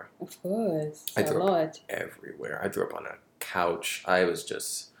up everywhere. Of course. I A threw up. lot. Everywhere. I threw up on a couch.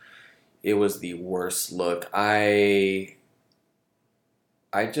 It was the worst look. I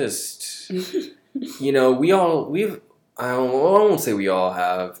just, I won't say we all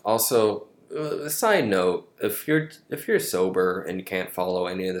have. Also, side note, if you're sober and you can't follow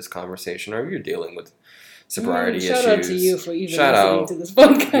any of this conversation, or if you're dealing with sobriety issues, Shout out to you for even shout listening out. to this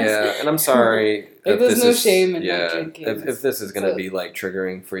podcast. Yeah, and I'm sorry Like, there's this no is, shame in not yeah, drinking. if this is gonna So- be like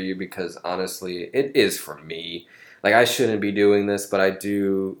triggering for you, because honestly, it is for me. Like, I shouldn't be doing this, but I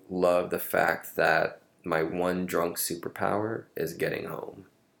do love the fact that my one drunk superpower is getting home.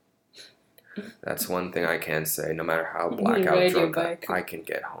 That's one thing I can say. No matter how You blackout ride your drunk bike. I can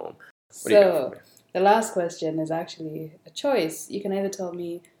get home. What do you got So, for me? the last question is actually a choice. You can either tell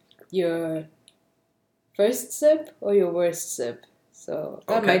me your first sip or your worst sip. So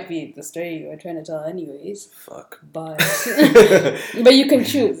that Okay. might be the story you were trying to tell, anyways. Fuck. But but you can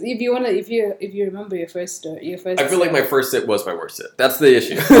choose if you wanna. If you remember your first story, your first. I feel like sip. my first sip was my worst sip. That's the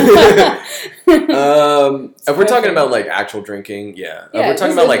issue. If we're talking about like actual drinking, yeah. If Yeah, we're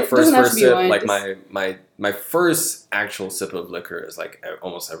talking this- about like it doesn't have to first be sip, wine, like just- my first actual sip of liquor is like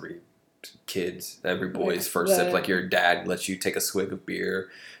almost every boy's first sip. the- Like, your dad lets you take a swig of beer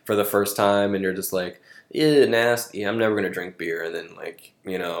for the first time, and you're just like, ew, nasty. I'm never gonna drink beer. And then, like,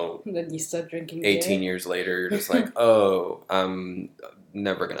 Then you start drinking. 18 beer. years later, you're just like, oh, I'm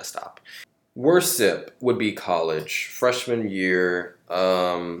never gonna stop. Worst sip would be college, freshman year.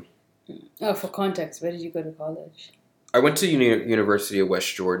 Oh, for context, where did you go to college? I went to University of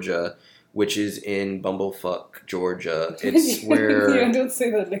West Georgia, which is in Bumblefuck, Georgia. It's where Don't say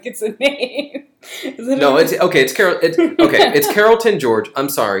that like it's a name. Is it no, a- it's okay. It's Carrollton, Georgia. I'm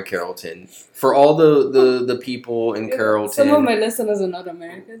sorry, Carrollton, for all the people in Carrollton. Some of my listeners are not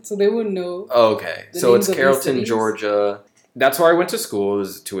American, so they wouldn't know. Okay, The so names it's of these Carrollton, cities? Georgia. That's where I went to school.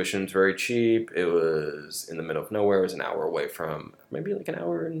 Tuition's very cheap. It was in the middle of nowhere. It was an hour away from, maybe like an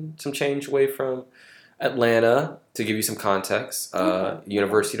hour and some change away from Atlanta. To give you some context, Okay.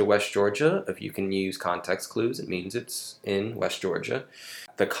 University of West Georgia. If you can use context clues, it means it's in West Georgia.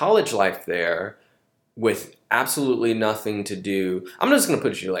 The college life there, with absolutely nothing to do. I'm just gonna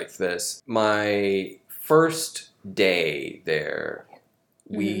put you like this. My first day there,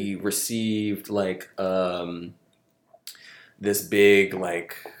 we received like this big,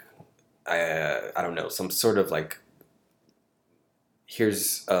 like, I don't know, some sort of like,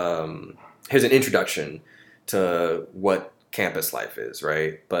 here's an introduction to what campus life is,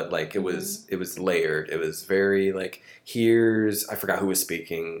 right? But like, it was layered. It was very like, I forgot who was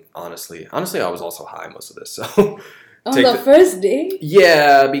speaking. Honestly, I was also high most of this. So On take the first day?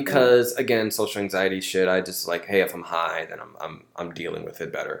 yeah, because again, social anxiety shit. I just like, hey, if I'm high, then I'm dealing with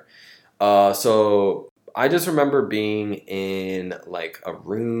it better. So I just remember being in like a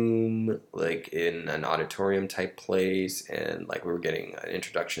room, like in an auditorium type place, and like we were getting an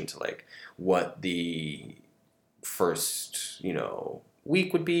introduction to like what the first,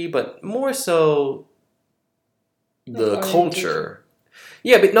 week would be, but more so the Like culture.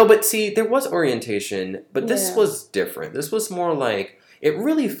 Yeah, but see, there was orientation, but this Yeah. was different. This was more like, it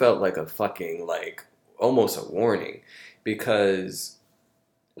really felt like a fucking, like, almost a warning, because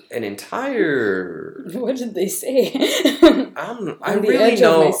an entire. What did they say? I On the really edge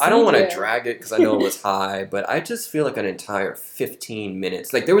of my know. I don't want to seat, yeah. drag it because I know it was high, but I just feel like an entire 15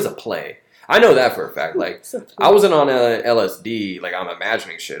 minutes. Like there was a play. I know that for a fact. Like I wasn't on a LSD. Like I'm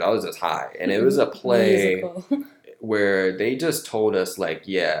imagining shit. I was just high, and it was a play Musical. where they just told us like,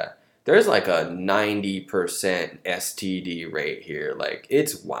 yeah, there's like a 90% STD rate here. Like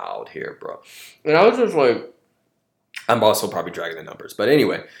it's wild here, bro. And I was just like, I'm also probably dragging the numbers, but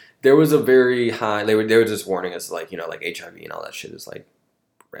anyway, there was a very high. They were just warning us like, you know, like HIV and all that shit is like,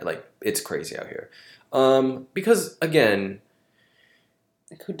 right, like it's crazy out here. Because again,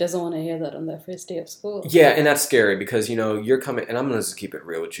 Like, who doesn't want to hear that on their first day of school? yeah, and that's scary because, you know, you're coming, and I'm gonna just keep it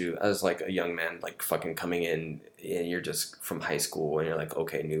real with you as like a young man, like fucking coming in, and you're just from high school, and you're like,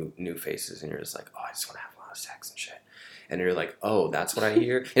 okay, new faces, and you're just like, oh, I just want to have a lot of sex and shit, and you're like, oh, that's what I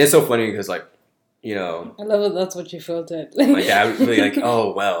hear, and it's so funny because like, you know, I love it. That's what you filtered. my dad would be like,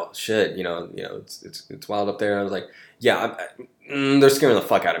 oh well, shit, it's wild up there. I was like, yeah, they're scaring the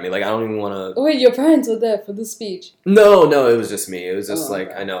fuck out of me. Like I don't even want to. Oh, wait, your parents were there for the speech. No, it was just me. It was just like,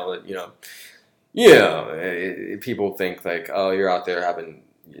 okay. I know, people think like, oh, you're out there having,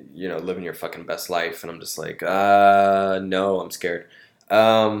 living your fucking best life. And I'm just like, no, I'm scared.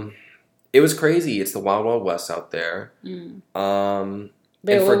 It was crazy. It's the Wild Wild West out there.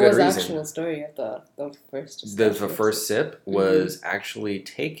 But and for what good was the reason. actual story of the first The discussion? first sip was actually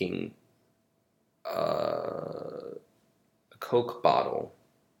taking a Coke bottle,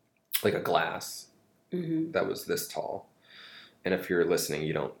 like a glass, that was this tall. And if you're listening,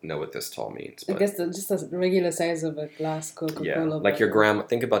 you don't know what this tall means. I But guess just the regular size of a glass Coca-Cola. yeah, like your grandma.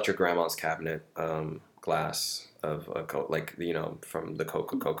 Think about your grandma's cabinet glass of a Coke, like from the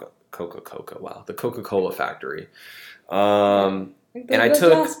Coca-Cola. Wow, the Coca-Cola factory. Like and I the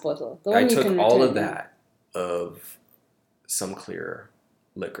took glass bottle, the one you took can all of return. that of some clear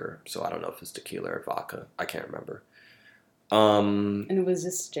liquor. So I don't know if it's tequila or vodka. I can't remember. And it was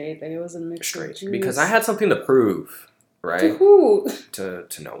just straight. Like it wasn't mixed with Straight juice. because I had something to prove, right? To who? To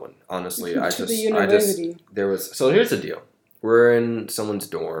no one. Honestly, To the university. there was. So here's the deal. We're in someone's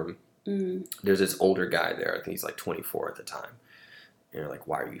dorm. Mm. There's this older guy there. I think he's like 24 at the time. And you're like,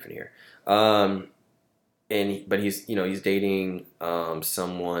 why are you even here? But he's dating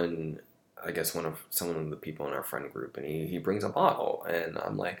someone. I guess someone of the people in our friend group, and he brings a bottle, and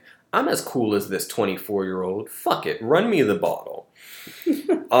I'm like, I'm as cool as this 24-year-old. Fuck it, run me the bottle.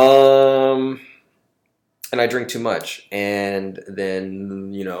 And I drink too much, and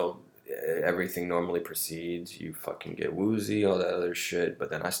then everything normally proceeds. You fucking get woozy, all that other shit, but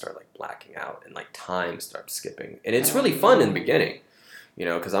then I start like blacking out, and like time starts skipping, and it's really fun in the beginning,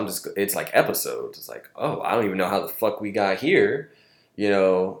 because it's like episodes. It's like, oh, I don't even know how the fuck we got here.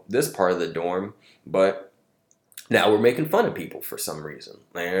 This part of the dorm, but now we're making fun of people for some reason.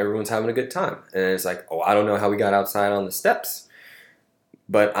 Like everyone's having a good time. And it's like, oh, I don't know how we got outside on the steps,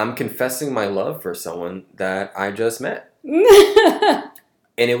 but I'm confessing my love for someone that I just met. And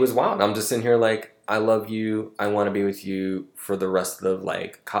it was wild. I'm just sitting here like, I love you. I want to be with you for the rest of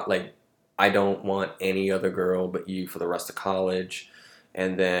I don't want any other girl but you for the rest of college.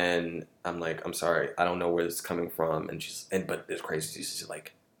 And then I'm like, I'm sorry, I don't know where this is coming from. But it's crazy. She's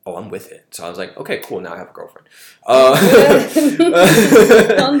like, oh, I'm with it. So I was like, okay, cool. Now I have a girlfriend. On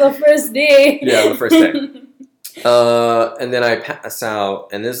the first day. Yeah, on the first day. And then I pass out,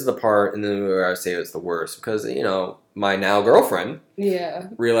 and this is the part, and then where I say it's the worst because my now girlfriend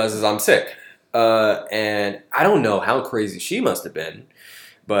realizes I'm sick, and I don't know how crazy she must have been.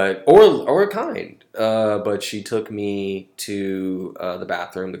 But or kind, but she took me to the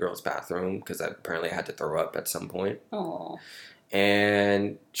bathroom, the girls' bathroom, because apparently I had to throw up at some point. Oh,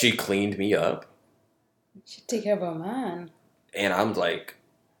 and she cleaned me up. She'd take care of a man. And I'm like,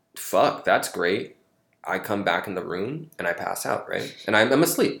 fuck, that's great. I come back in the room and I pass out, right? And I'm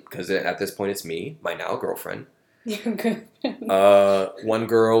asleep because at this point it's me, my now girlfriend. Your girlfriend. One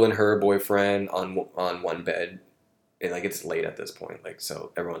girl and her boyfriend on one bed. And like it's late at this point, like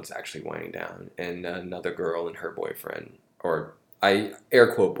so everyone's actually winding down, and another girl and her boyfriend, or I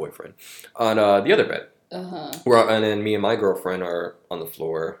air quote boyfriend, on the other bed. And then me and my girlfriend are on the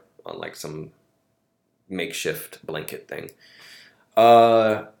floor on like some makeshift blanket thing.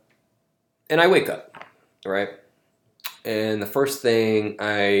 And I wake up, right? And the first thing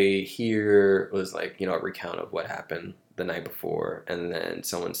I hear was like a recount of what happened the night before, and then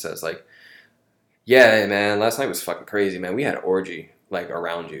someone says like, yeah, man, last night was fucking crazy, man. We had an orgy, like,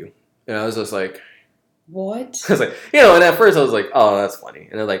 around you. And I was just like... What? I was like, and at first I was like, oh, that's funny.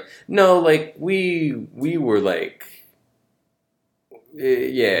 And they're like, no, like, we were like...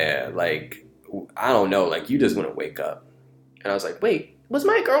 Yeah, like, I don't know, like, you just want to wake up. And I was like, wait, was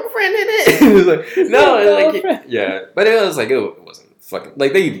my girlfriend in it? It was like, no, it was like, yeah, but it was like it wasn't fucking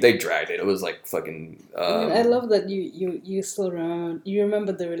like they dragged it. It was like fucking. I love that you still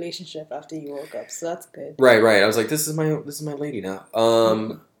remember the relationship after you woke up, so that's good. Right. I was like, this is my lady now.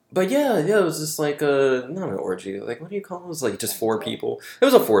 But yeah, it was just like not an orgy. Like, what do you call it? It was like just 4 people. It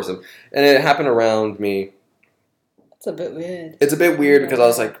was a foursome, and it happened around me. It's a bit weird. It's a bit weird because I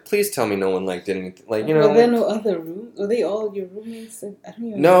was like, please tell me no one like did anything. Like, you know. Were there no other rooms? Were they all your roommates? I don't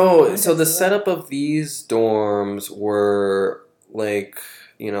even know. No. So the setup of these dorms were like,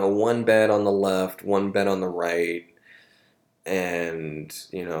 you know, 1 bed on the left, 1 bed on the right, and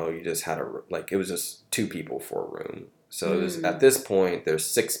you know, you just had it was just 2 people for a room. So it was, at this point, there's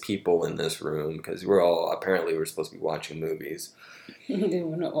 6 people in this room because we're supposed to be watching movies. They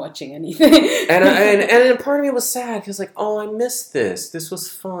were not watching anything. and part of me was sad because like, oh, I missed this. This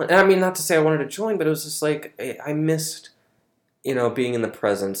was fun. And I mean, not to say I wanted to join, but it was just like I missed, you know, being in the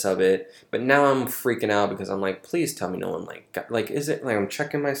presence of it. But now I'm freaking out because I'm like, please tell me no one is it like I'm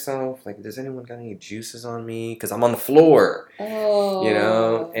checking myself? Like, does anyone got any juices on me? Because I'm on the floor. Oh. You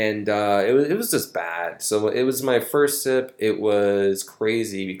know, and it was just bad. So it was my first sip. It was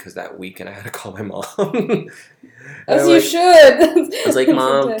crazy because that weekend I had to call my mom. As you should. I was like,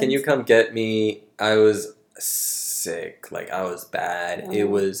 Mom, can you come get me? I was sick. Like, I was bad.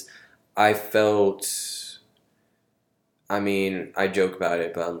 Oh. I felt, I mean, I joke about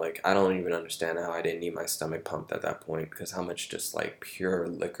it, but I'm like, I don't even understand how I didn't need my stomach pumped at that point because how much just like pure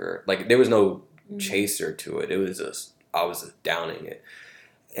liquor. Like, there was no chaser to it. It was just, I was just downing it.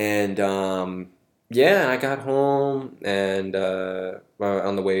 And, yeah, I got home and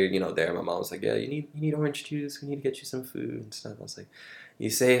on the way, you know, there, my mom was like, yeah, you need orange juice. We need to get you some food and stuff. I was like, you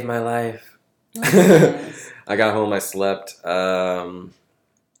saved my life. Nice. I got home, I slept.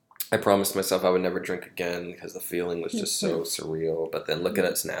 I promised myself I would never drink again because the feeling was just so surreal. But then look at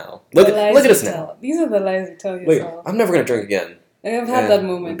us now. Look at us now. These are the lies you tell yourself. Wait, I'm never going to drink again. I've had that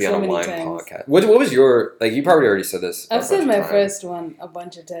moment so many times. Podcast. What was your, like, you probably already said this. I've said my first one a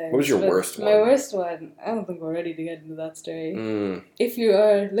bunch of times. What was your worst one? My worst one, I don't think we're ready to get into that story. If you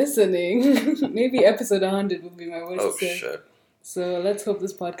are listening, maybe episode 100 will be my worst. Oh, shit. So let's hope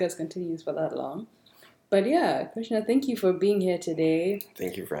this podcast continues for that long. But yeah, Krishna, thank you for being here today.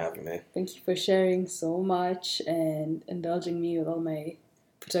 Thank you for having me. Thank you for sharing so much and indulging me with all my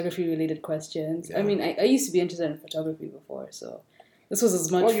photography-related questions. Yeah. I mean, I used to be interested in photography before, so this was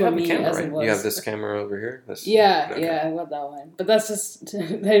as much for me as it was. You have this camera over here? Yeah, I got that one. But that's just,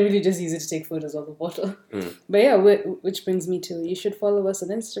 I really just use it to take photos of the bottle. But yeah, which brings me to, you should follow us on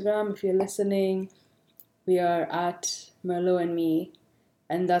Instagram if you're listening. We are at Merlot and Me.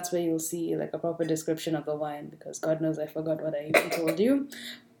 And that's where you'll see like a proper description of the wine because God knows I forgot what I even told you.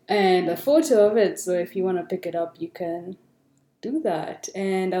 And a photo of it. So if you want to pick it up, you can do that.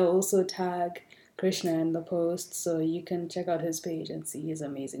 And I'll also tag Krishna in the post so you can check out his page and see his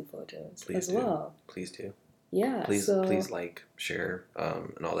amazing photos well. Please do. Yeah. Please like, share,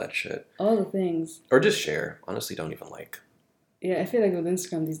 and all that shit. All the things. Or just share. Honestly, don't even like. Yeah, I feel like with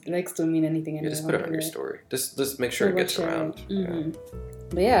Instagram, these likes don't mean anything anymore. Yeah, just put it on your story. Just make sure it gets around. Mm-hmm. Yeah.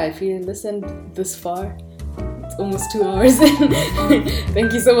 But yeah, if you listened this far, it's almost 2 hours in.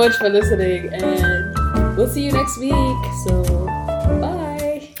 Thank you so much for listening, and we'll see you next week. So